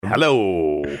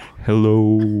Hello.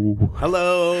 Hello.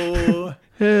 Hello.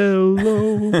 Hello.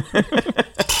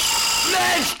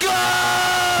 Let's go!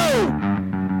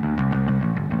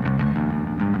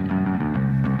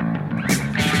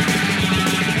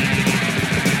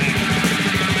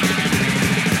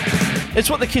 It's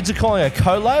what the kids are calling a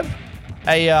collab.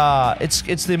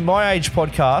 It's the My Age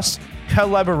podcast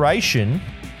collaboration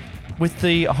with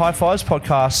the High Fives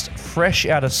podcast, fresh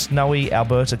out of snowy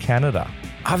Alberta, Canada.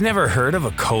 I've never heard of a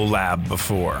collab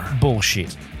before.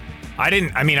 Bullshit. I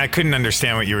couldn't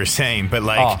understand what you were saying, but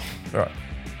like, right.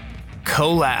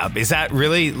 collab, is that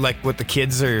really like what the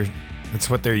kids are, that's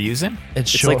what they're using? It's It's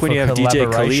short like when for you have DJ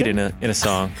Khaled collaboration. in a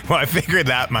song. Well, I figured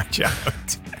that much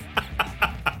out.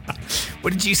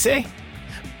 What did you say?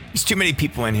 There's too many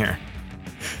people in here.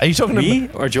 Are you talking to Me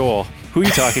or Joel? Who are you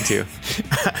talking to?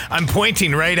 I'm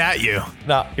pointing right at you.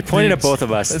 No, You're pointing at both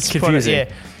of us. It's confusing.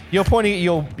 Yeah, you're pointing at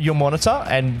your monitor,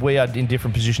 and we are in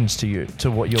different positions to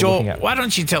what you're Joel, looking at. why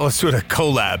don't you tell us what a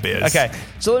collab is? Okay,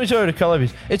 so let me tell you what a collab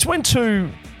is. It's when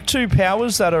two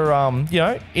powers that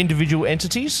are individual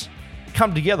entities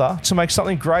come together to make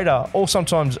something greater, or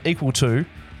sometimes equal to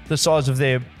the size of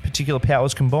their particular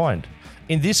powers combined.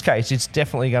 In this case, it's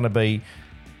definitely going to be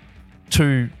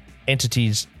two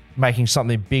entities making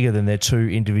something bigger than their two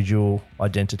individual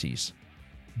identities.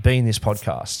 Being this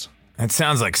podcast. That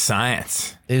sounds like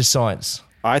science. It is science.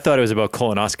 I thought it was about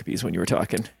colonoscopies when you were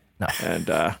talking. No. And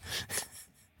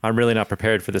I'm really not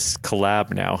prepared for this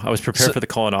collab now. I was prepared for the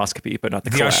colonoscopy, but not the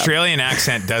The collab. Australian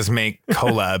accent does make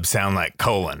collab sound like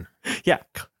colon. Yeah,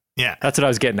 Yeah. that's what I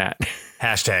was getting at.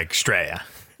 Hashtag Straya.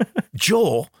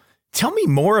 Joel, tell me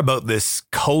more about this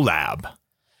collab.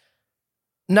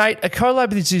 Nate, a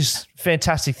collab is this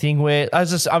fantastic thing where,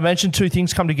 as I mentioned, two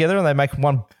things come together and they make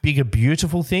one bigger,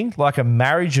 beautiful thing, like a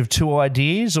marriage of two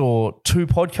ideas or two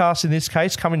podcasts in this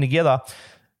case coming together.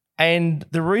 And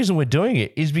the reason we're doing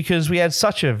it is because we had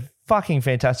such a fucking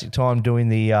fantastic time doing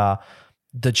the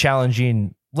challenge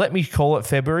in, let me call it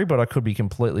February, but I could be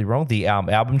completely wrong, the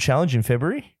album challenge in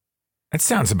February. That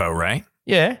sounds about right.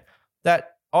 Yeah,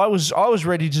 that I was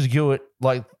ready to do it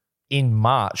like in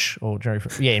March or January.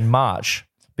 Yeah, in March.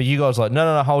 But you guys were like,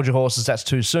 no, hold your horses. That's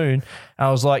too soon. And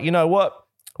I was like, you know what?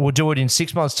 We'll do it in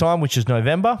 6 months' time, which is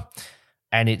November.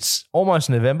 And it's almost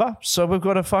November. So we've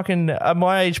got a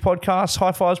My Age podcast,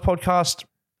 High Fives podcast,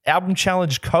 album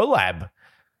challenge collab.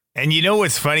 And you know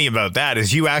what's funny about that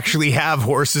is you actually have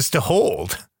horses to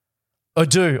hold. I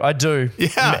do.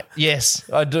 Yeah. Yes,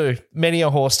 I do. Many a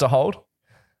horse to hold.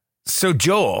 So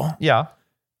Joel, Yeah.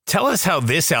 tell us how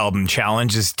this album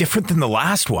challenge is different than the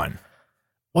last one.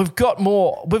 We've got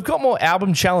more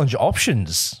album challenge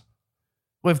options.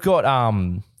 We've got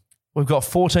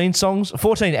 14 songs,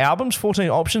 14 albums, 14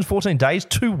 options, 14 days,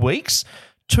 2 weeks,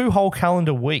 2 whole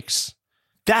calendar weeks.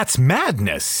 That's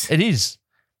madness. It is.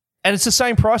 And it's the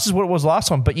same price as what it was last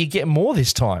time, but you get more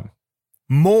this time.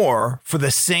 More for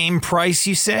the same price,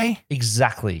 you say?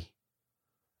 Exactly.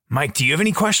 Mike, do you have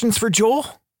any questions for Joel?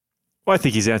 Well, I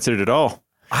think he's answered it all.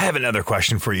 I have another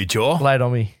question for you, Joel. Lay it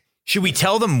on me. Should we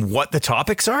tell them what the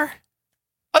topics are?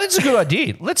 I think it's a good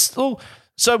idea.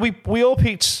 So we all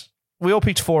picked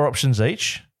 4 options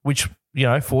each, which,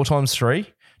 4 times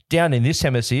 3. Down in this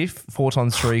hemisphere, 4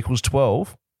 times 3 equals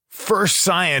 12. First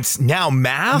science, now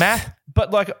math?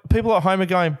 But like people at home are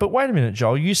going, but wait a minute,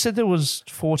 Joel, you said there was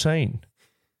 14.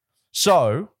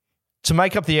 So to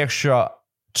make up the extra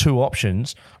 2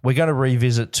 options, we're going to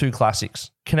revisit 2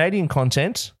 classics. Canadian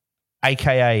content,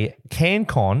 aka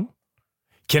CanCon.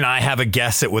 Can I have a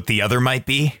guess at what the other might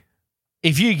be?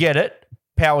 If you get it,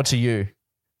 power to you.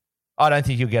 I don't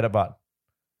think you'll get it, but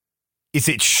Is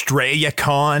it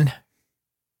StrayaCon?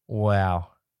 wow.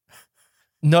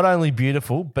 Not only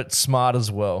beautiful, but smart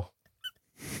as well.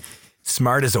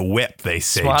 Smart as a whip, they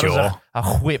say, Smart Joel. as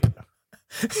a whip.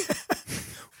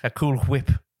 A cool whip.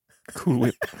 Cool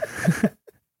whip.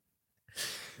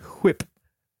 Whip.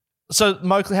 So,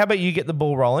 Mowgli, how about you get the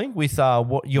ball rolling with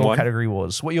what your One. category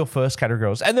was, what your first category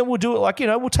was, and then we'll do it like,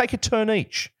 we'll take a turn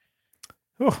each.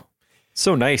 Oh,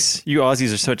 so nice. You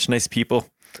Aussies are such nice people.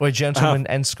 We're gentlemen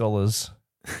and scholars.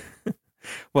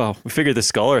 Well, we figured the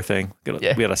scholar thing. We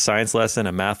got a science lesson,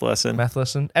 a math lesson. Math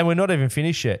lesson. And we're not even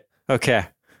finished yet. Okay.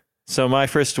 So my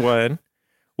first one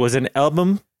was an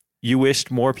album you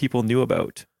wished more people knew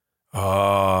about. Oh,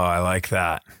 I like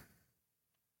that.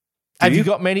 Have you? you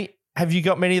got many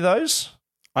of those?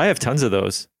 I have tons of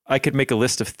those. I could make a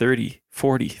list of 30,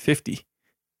 40, 50.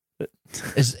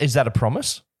 Is that a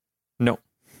promise? No.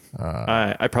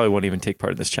 I probably won't even take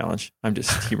part in this challenge. I'm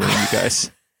just humoring you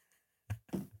guys.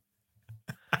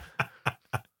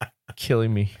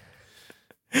 Killing me.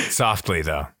 Softly,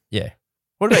 though. Yeah.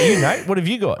 What about you, Nate? What have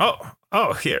you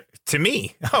got? Here to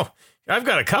me. Oh, I've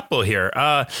got a couple here.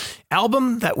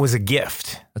 Album that was a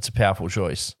gift. That's a powerful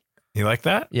choice. You like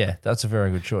that? Yeah, that's a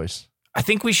very good choice. I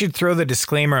think we should throw the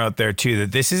disclaimer out there too,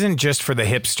 that this isn't just for the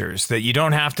hipsters, that you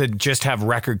don't have to just have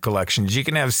record collections. You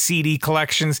can have CD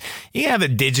collections. You can have a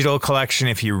digital collection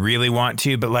if you really want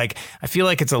to, but like, I feel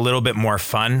like it's a little bit more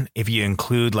fun if you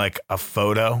include like a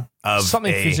photo of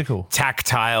Something a physical,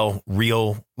 tactile,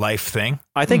 real life thing.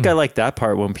 I think I like that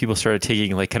part when people started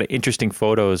taking like kind of interesting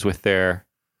photos with their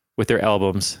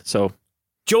albums. So,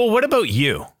 Joel, what about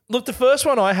you? Look, the first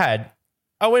one I had,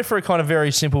 I went for a kind of very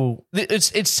simple.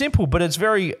 It's simple, but it's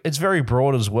very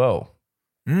broad as well.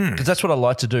 Because that's what I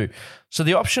like to do. So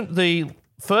the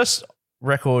first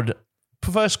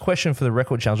question for the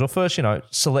record challenge, or first,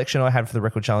 selection I had for the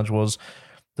record challenge was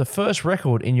the first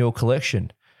record in your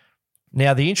collection.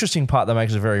 Now, the interesting part that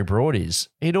makes it very broad is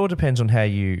it all depends on how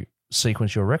you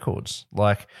sequence your records.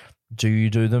 Like, do you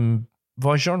do them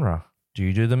by genre? Do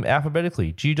you do them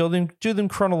alphabetically? Do you do them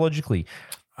chronologically?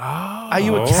 Are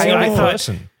you a chaotic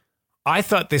person? I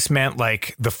thought this meant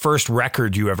like the first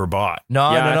record you ever bought. No.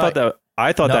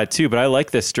 I thought that too, but I like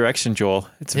this direction, Joel.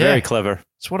 It's very clever.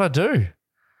 It's what I do.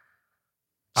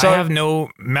 So I have no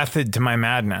method to my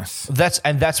madness. That's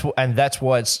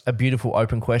why it's a beautiful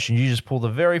open question. You just pull the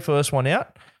very first one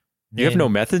out. You have no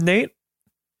method, Nate?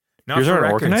 Not Yours for aren't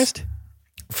records. organized?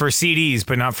 For CDs,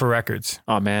 but not for records.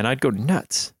 Oh man, I'd go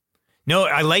nuts. No,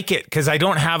 I like it because I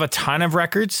don't have a ton of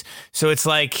records. So it's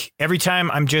like every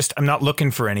time I'm not looking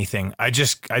for anything. I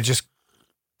just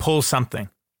pull something.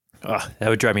 That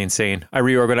would drive me insane. I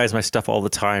reorganize my stuff all the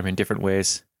time in different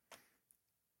ways.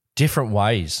 Different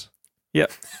ways.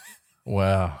 Yep.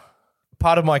 Wow.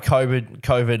 Part of my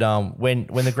COVID, when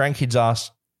the grandkids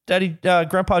asked, Daddy,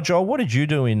 Grandpa Joel, what did you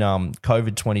do in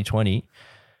COVID 2020?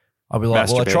 I'll be like,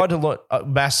 well, I tried to learn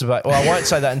masturbate. Well, I won't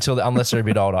say that unless they're a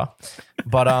bit older.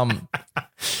 But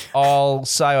I'll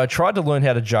say I tried to learn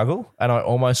how to juggle, and I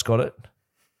almost got it.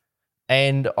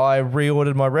 And I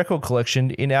reordered my record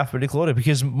collection in alphabetical order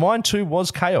because mine too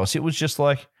was chaos. It was just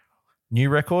like new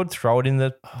record, throw it in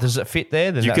the. Does it fit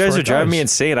there? Then you guys are driving me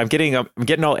insane. I'm getting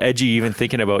all edgy even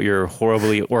thinking about your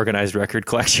horribly organized record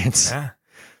collections. Yeah.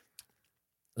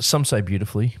 Some say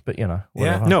beautifully, but whatever.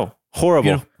 Yeah. No,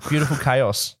 horrible. Beautiful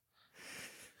chaos.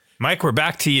 Mike, we're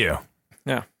back to you.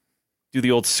 Yeah. Do the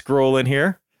old scroll in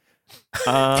here.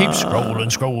 Keep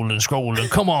scrolling.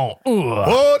 Come on.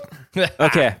 What?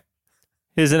 Okay.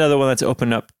 Here's another one that's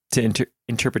open up to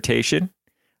interpretation.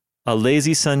 A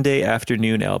Lazy Sunday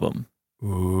Afternoon album.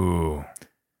 Ooh.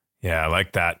 Yeah, I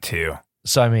like that too.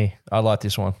 So me. I like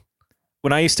this one.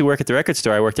 When I used to work at the record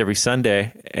store, I worked every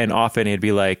Sunday, and often it'd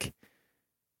be like,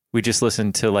 we just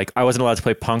listened to like, I wasn't allowed to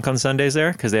play punk on Sundays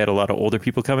there because they had a lot of older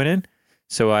people coming in.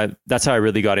 So that's how I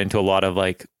really got into a lot of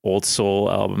like old soul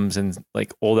albums and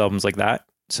like old albums like that.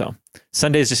 So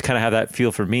Sundays just kind of have that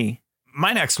feel for me.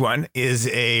 My next one is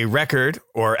a record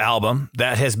or album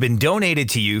that has been donated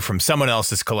to you from someone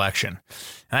else's collection.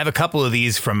 And I have a couple of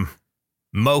these from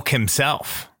Moke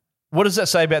himself. What does that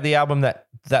say about the album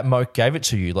that Moke gave it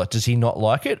to you? Like, does he not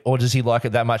like it, or does he like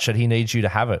it that much that he needs you to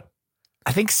have it?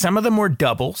 I think some of them were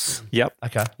doubles. Yep.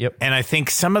 Okay. Yep. And I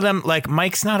think some of them, like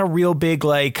Mike's not a real big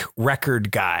like record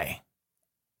guy.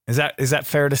 Is that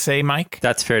fair to say, Mike?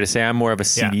 That's fair to say. I'm more of a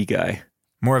CD guy.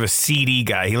 More of a CD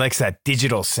guy. He likes that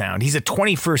digital sound. He's a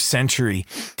 21st century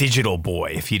digital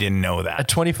boy, if you didn't know A that.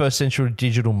 21st century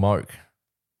digital Moke.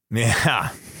 Yeah,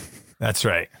 that's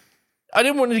right. I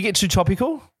didn't want to get too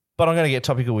topical, but I'm going to get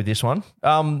topical with this one.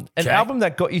 An album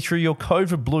that got you through your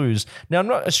COVID blues. Now, I'm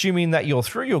not assuming that you're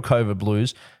through your COVID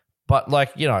blues, but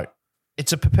like,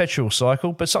 it's a perpetual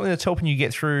cycle, but something that's helping you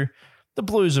get through the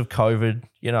blues of COVID,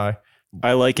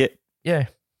 I like it. Yeah.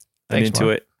 I'm into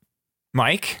it.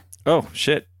 Mike? Oh,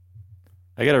 shit.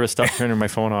 I got to stop turning my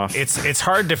phone off. It's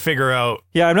hard to figure out.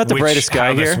 Yeah, I'm not the brightest guy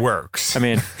how here. This works. I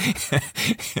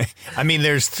mean,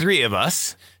 there's three of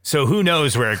us, so who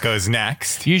knows where it goes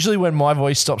next? Usually when my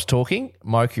voice stops talking,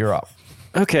 Moke, you're up.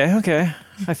 Okay.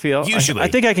 I feel. Usually. I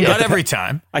think I can Not get every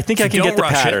time. I think So I can get the don't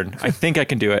rush pattern. I think I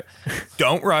can do it.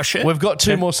 Don't rush it. We've got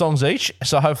two more songs each,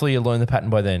 so hopefully you'll learn the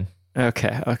pattern by then.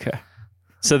 Okay.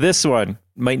 So this one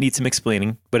might need some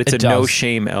explaining, but it's It a does. No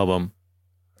Shame album.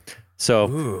 So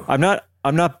Ooh. I'm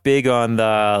not big on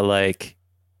the like,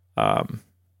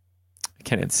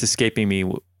 it's escaping me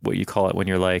what you call it when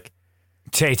you're like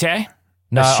Tay-Tay?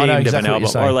 No, I know ashamed exactly of an what you're album,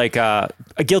 saying. or like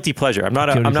a guilty pleasure. I'm not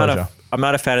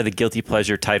a fan of the guilty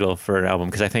pleasure title for an album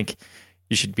because I think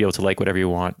you should be able to like whatever you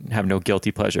want and have no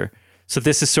guilty pleasure. So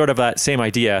this is sort of that same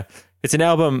idea. It's an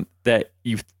album that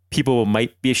people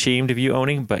might be ashamed of you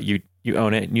owning, but you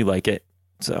own it and you like it.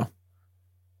 So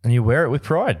And you wear it with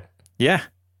pride. Yeah.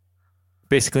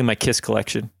 Basically my Kiss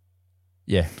collection.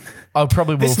 Yeah. I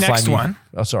probably will This next flame you. one.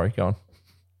 Oh, sorry. Go on.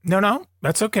 No,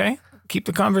 that's okay. Keep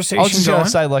the conversation I was just going going.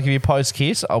 to say, like, if you post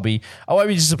Kiss, I won't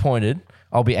be disappointed.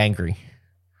 I'll be angry.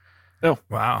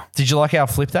 Wow. Did you like how I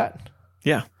flipped that?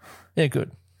 Yeah. Yeah,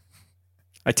 good.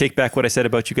 I take back what I said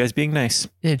about you guys being nice.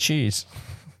 Yeah, cheers.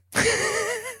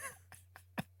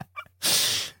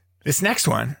 This next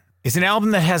one is an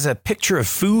album that has a picture of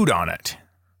food on it.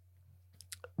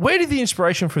 Where did the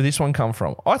inspiration for this one come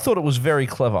from? I thought it was very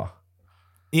clever.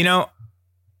 You know,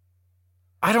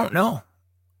 I don't know.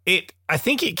 I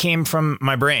think it came from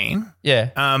my brain. Yeah.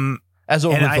 As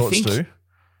all and good I thoughts think- do.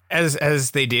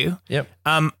 As they do. Yep.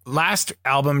 Last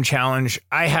album challenge,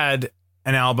 I had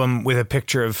an album with a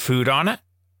picture of food on it.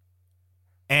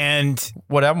 And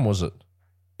What album was it?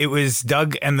 it was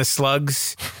Doug and the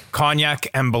Slugs, Cognac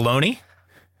and Bologna.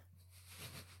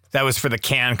 That was for the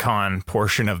CanCon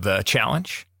portion of the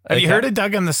challenge. Have you Okay. heard of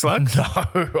Doug and the Slugs? No,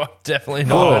 I've definitely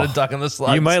not heard of Duck and the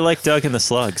Slugs. You might like Doug and the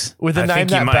Slugs. With a I name think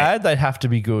you that might. bad, they'd have to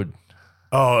be good.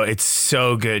 Oh, it's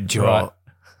so good, Joel. Right.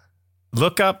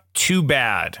 Look up Too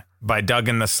Bad by Doug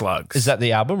and the Slugs. Is that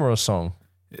the album or a song?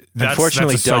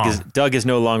 Unfortunately, that's a song. Doug is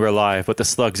no longer alive, but the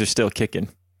Slugs are still kicking.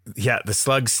 Yeah, the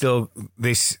Slugs still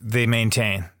they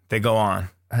maintain. They go on.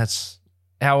 That's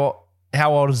how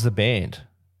old is the band?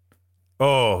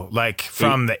 Oh, like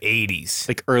from the 80s.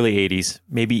 Like early 80s,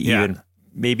 maybe Yeah.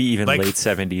 even Like- late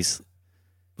 70s.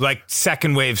 Like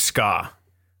second wave ska.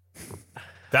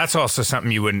 That's also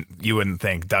something you wouldn't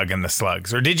think, Doug and the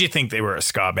Slugs. Or did you think they were a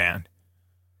ska band?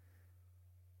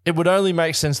 It would only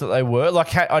make sense that they were.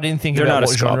 Like, I didn't think They're about not a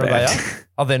what ska genre they band. are.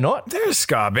 Oh, they're not? They're a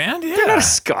ska band, yeah. They're not a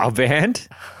ska band.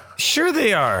 Sure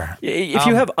they are. If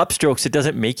you have upstrokes, it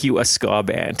doesn't make you a ska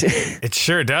band. It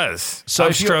sure does. So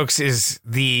if you're- upstrokes is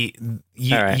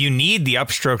All right. you need the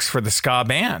upstrokes for the ska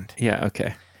band. Yeah,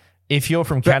 okay. If you're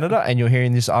from Canada and you're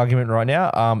hearing this argument right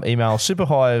now, email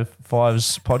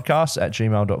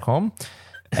superhigh5spodcast@gmail.com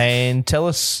and tell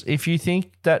us if you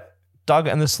think that Doug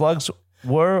and the Slugs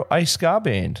were a ska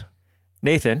band.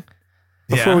 Nathan,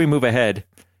 before Yeah. we move ahead,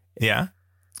 Yeah.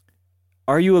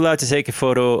 are you allowed to take a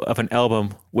photo of an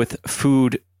album with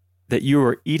food that you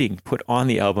were eating put on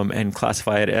the album and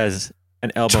classify it as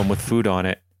an album with food on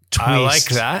it? I like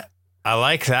Twist. that. I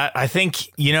like that. I think,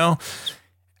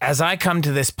 as I come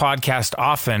to this podcast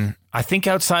often, I think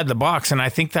outside the box, and I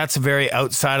think that's a very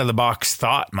outside of the box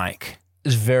thought, Mike.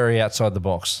 It's very outside the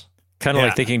box. Kind of Yeah.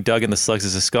 like thinking Doug and the Slugs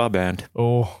is a ska band.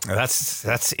 Oh,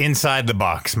 That's inside the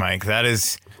box, Mike. That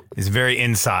is very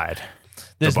inside.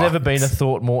 there's The never box. been a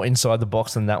thought more inside the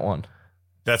box than that one.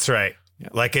 That's right.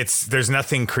 Like there's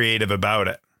nothing creative about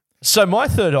it. So my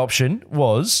third option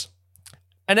was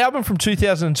an album from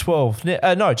 2012.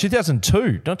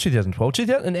 2002, not 2012.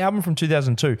 An album from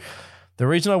 2002. The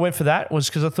reason I went for that was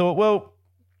because I thought, well,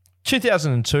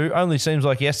 2002 only seems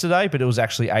like yesterday, but it was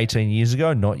actually 18 years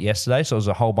ago, not yesterday. So it was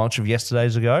a whole bunch of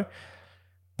yesterdays ago.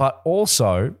 But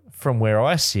also, from where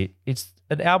I sit, it's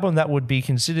an album that would be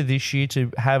considered this year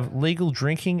to have legal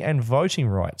drinking and voting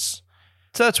rights.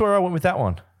 So that's where I went with that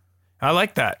one. I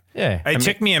like that. Yeah. It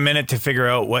took me a minute to figure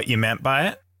out what you meant by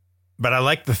it, but I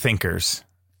like the thinkers.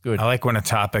 Good. I like when a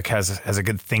topic has a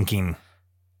good thinking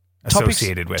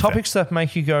associated with topics that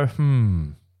make you go, it.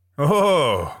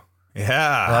 Oh,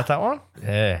 yeah. I like that one?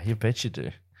 Yeah, you bet you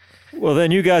do. Well,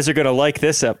 then you guys are going to like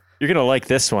this up. You're going to like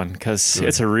this one because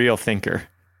it's a real thinker.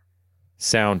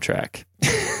 Soundtrack.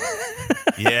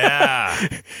 Yeah.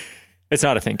 It's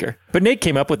not a thinker. But Nate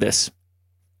came up with this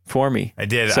for me. I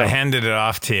did. So- I handed it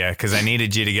off to you because I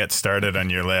needed you to get started on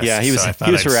your list. Yeah, he was so I thought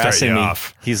he was I'd start harassing you me.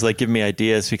 off. He's like giving me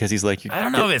ideas because he's like, I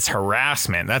don't know if it's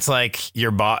harassment. That's like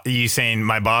you saying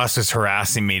my boss was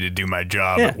harassing me to do my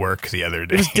job Yeah. at work the other It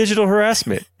day. was digital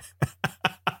harassment.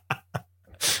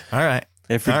 All right.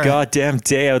 Every All right. goddamn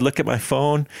day I would look at my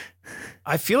phone.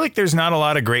 I feel like there's not a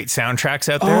lot of great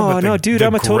soundtracks out there. Oh but no, dude,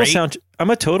 I'm a total great-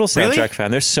 soundtrack Really?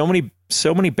 fan. There's so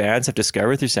many bands I've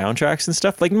discovered through soundtracks and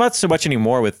stuff. Like not so much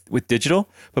anymore with digital,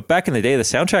 but back in the day, the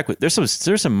soundtrack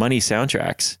there's some money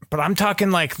soundtracks. But I'm talking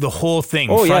like the whole thing,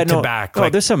 Oh front yeah, to no, back. oh,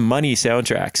 Like, there's some money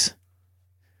soundtracks.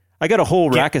 I got a whole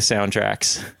rack of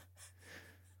soundtracks.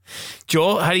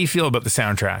 Joel, how do you feel about the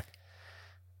soundtrack?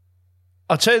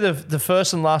 I'll tell you the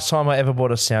first and last time I ever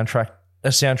bought a soundtrack,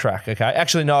 okay?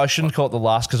 Actually, no, I shouldn't call it the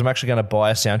last because I'm actually going to buy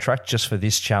a soundtrack just for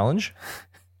this challenge.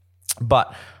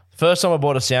 But first time I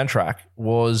bought a soundtrack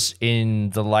was in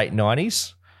the late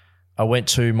 90s. I went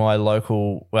to my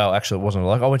local, well, actually it wasn't a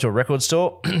local, I went to a record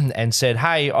store and said,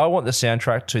 hey, I want the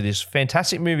soundtrack to this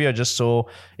fantastic movie I just saw.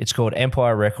 It's called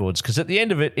Empire Records. Because at the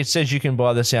end of it, it says you can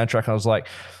buy the soundtrack. And I was like,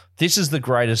 this is the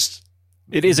greatest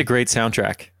It is a great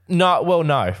soundtrack. No, well,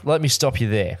 no. Let me stop you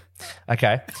there.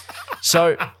 Okay.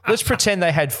 So let's pretend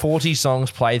they had 40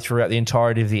 songs played throughout the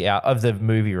entirety of the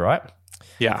movie, right?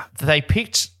 Yeah. They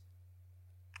picked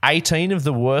 18 of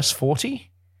the worst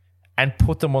 40 and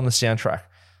put them on the soundtrack.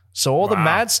 So all the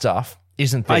mad stuff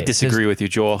isn't there. I disagree with you,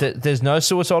 Joel. There's no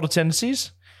suicidal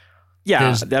tendencies.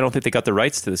 I don't think they got the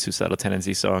rights to the Suicidal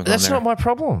Tendency song. That's on there. not my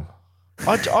problem.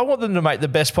 I want them to make the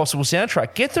best possible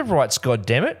soundtrack. Get the rights,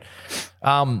 goddammit.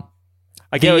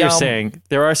 I get what you're saying.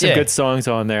 There are some good songs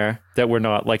on there that were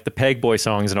not, like the Peg Boy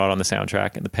song's not on the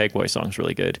soundtrack, and the Peg Boy song's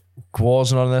really good.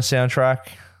 Gwar's not on the soundtrack.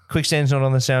 Quicksand's not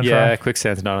on the soundtrack. Yeah,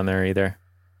 Quicksand's not on there either.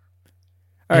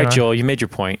 All right, Joel, you made your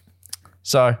point.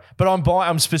 So, but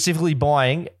I'm specifically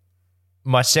buying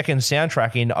my second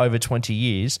soundtrack in over 20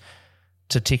 years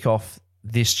to tick off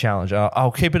this challenge.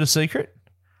 I'll keep it a secret.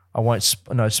 I won't,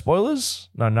 no spoilers,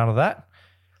 no none of that.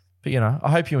 But I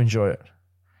hope you enjoy it.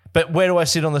 But where do I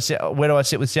sit with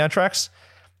soundtracks?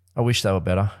 I wish they were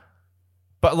better.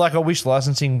 But I wish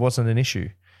licensing wasn't an issue.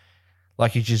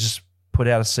 Like you just put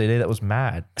out a CD that was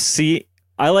mad. See,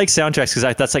 I like soundtracks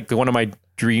because that's like one of my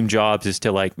dream jobs is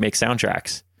to like make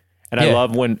soundtracks. And I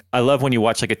love when you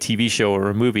watch like a TV show or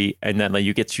a movie and then like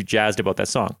you get you jazzed about that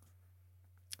song.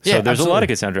 So there's a lot of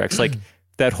good soundtracks. Like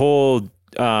that whole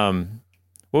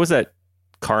what was that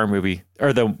car movie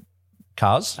or the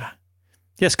Cars?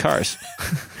 Yes, Cars.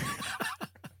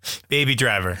 Baby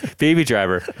Driver.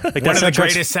 Like one of the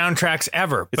greatest soundtracks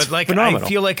ever. It's but phenomenal. I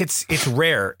feel like it's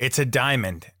rare. It's a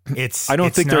diamond. I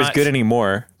don't think they're as good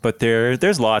anymore, but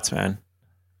there's lots, man.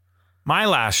 My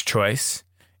last choice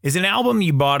is an album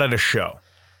you bought at a show.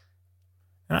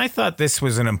 And I thought this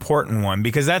was an important one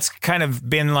because that's kind of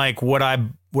been like what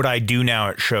I do now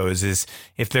at shows is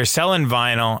if they're selling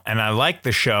vinyl and I like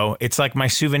the show, it's like my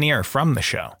souvenir from the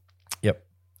show. Yep.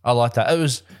 I like that.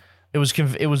 It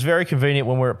was very convenient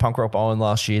when we were at Punk Rock Island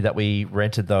last year that we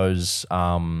rented those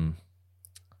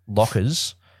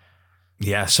lockers.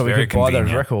 Yeah, so we could buy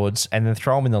those records and then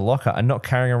throw them in the locker and not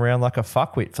carrying around like a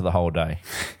fuckwit for the whole day.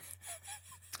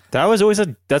 That's always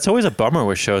a bummer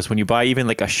with shows when you buy even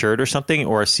like a shirt or something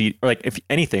or a seat or like if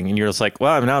anything and you're just like,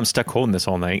 well, now I'm stuck holding this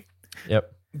all night.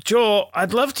 Yep. Joel,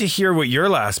 I'd love to hear what your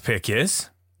last pick is.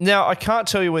 Now, I can't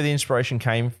tell you where the inspiration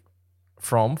came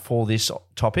from for this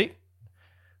topic.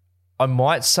 I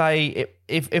might say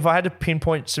if I had to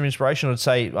pinpoint some inspiration, I'd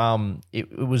say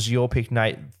it was your pick,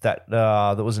 Nate, that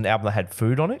was an album that had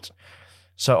food on it.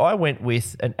 So I went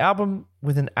with an album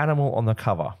with an animal on the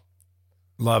cover.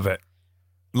 Love it.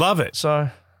 So,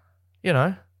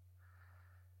 I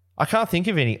can't think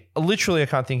of any. Literally, I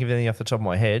can't think of anything off the top of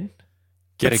my head.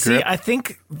 Get a grip. See, I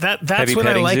think that's Heavy what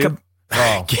I like.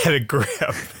 Oh. Get a grip.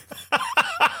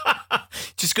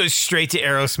 Just goes straight to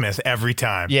Aerosmith every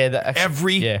time. Yeah,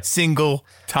 every single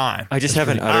time. I just have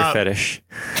an utter fetish.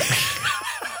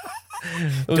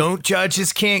 Don't judge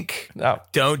his kink. No.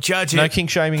 Don't judge it. No kink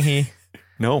shaming here.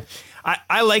 No.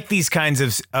 I like these kinds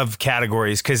of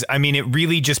categories because, I mean, it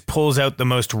really just pulls out the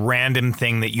most random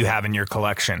thing that you have in your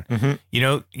collection.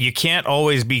 Mm-hmm. You can't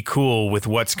always be cool with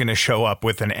what's going to show up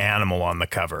with an animal on the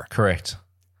cover. Correct.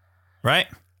 Right?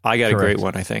 I got a great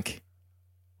one, I think,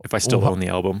 if I still own the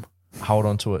album. Hold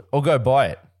on to it. Or go buy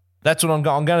it. That's what I'm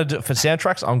going to do. For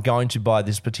soundtracks, I'm going to buy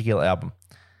this particular album.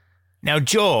 Now,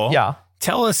 Joel. Yeah.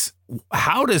 Tell us,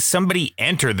 how does somebody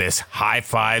enter this High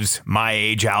Fives My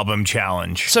Age album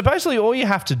challenge? So basically all you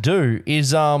have to do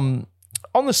is on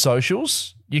the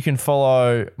socials, you can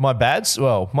follow My Bad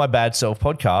Self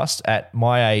podcast at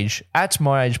My Age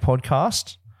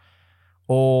podcast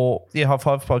or the High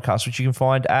Fives podcast, which you can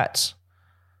find at...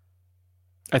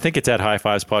 I think it's at High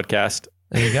Fives podcast.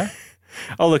 There you go.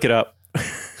 I'll look it up.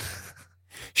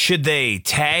 Should they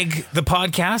tag the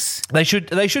podcast?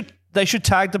 They should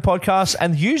tag the podcast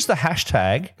and use the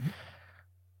hashtag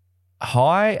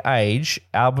High Age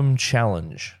Album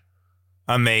Challenge.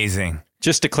 Amazing.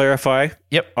 Just to clarify,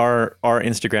 yep, our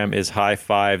Instagram is High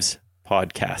Fives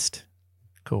Podcast.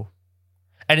 Cool.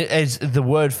 And it is the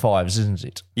word fives, isn't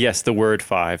it? Yes, the word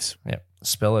fives. Yep.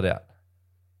 Spell it out.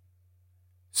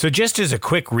 So just as a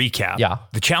quick recap,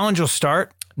 the challenge will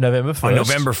start November 1st. On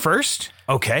November 1st?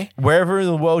 Okay. Wherever in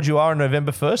the world you are on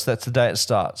November 1st, that's the day it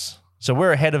starts. So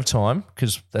we're ahead of time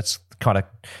because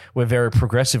we're very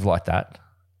progressive like that.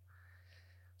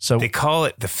 So they call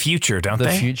it the future, don't they?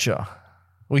 The future.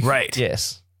 Right.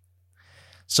 Yes.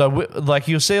 So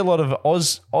you'll see a lot of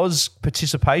Oz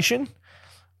participation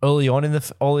early on in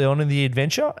the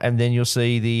adventure, and then you'll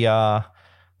see the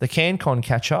CanCon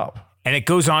catch up. And it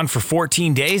goes on for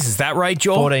 14 days. Is that right,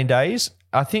 Joel? 14 days.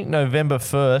 I think November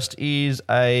 1st is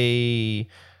a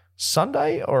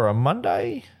Sunday or a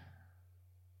Monday.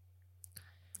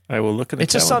 I will look at the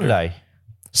It's calendar. a Sunday.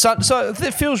 So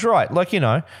it feels right. Like,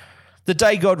 the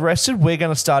day God rested, we're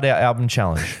going to start our album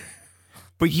challenge.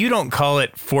 But you don't call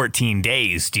it 14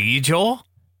 days, do you, Joel?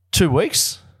 2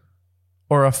 weeks?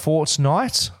 Or a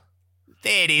fortnight?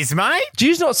 There it is, mate. Do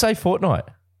you not say fortnight?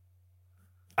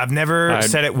 I've never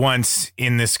said it once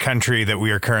in this country that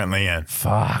we are currently in.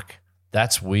 Fuck.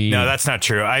 That's weird. No, that's not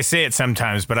true. I say it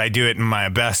sometimes, but I do it in my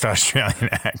best Australian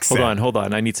accent. Hold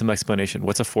on. I need some explanation.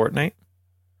 What's a fortnight?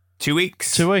 2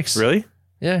 weeks. 2 weeks. Really?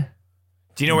 Yeah.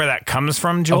 Do you know where that comes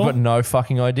from, I've Joel? got no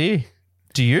fucking idea.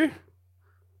 Do you?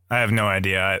 I have no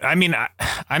idea. I mean,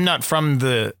 I'm not from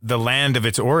the land of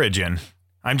its origin.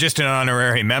 I'm just an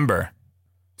honorary member.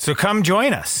 So come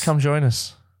join us. Come join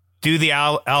us. Do the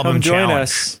album Come join challenge.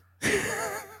 us.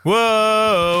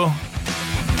 Whoa.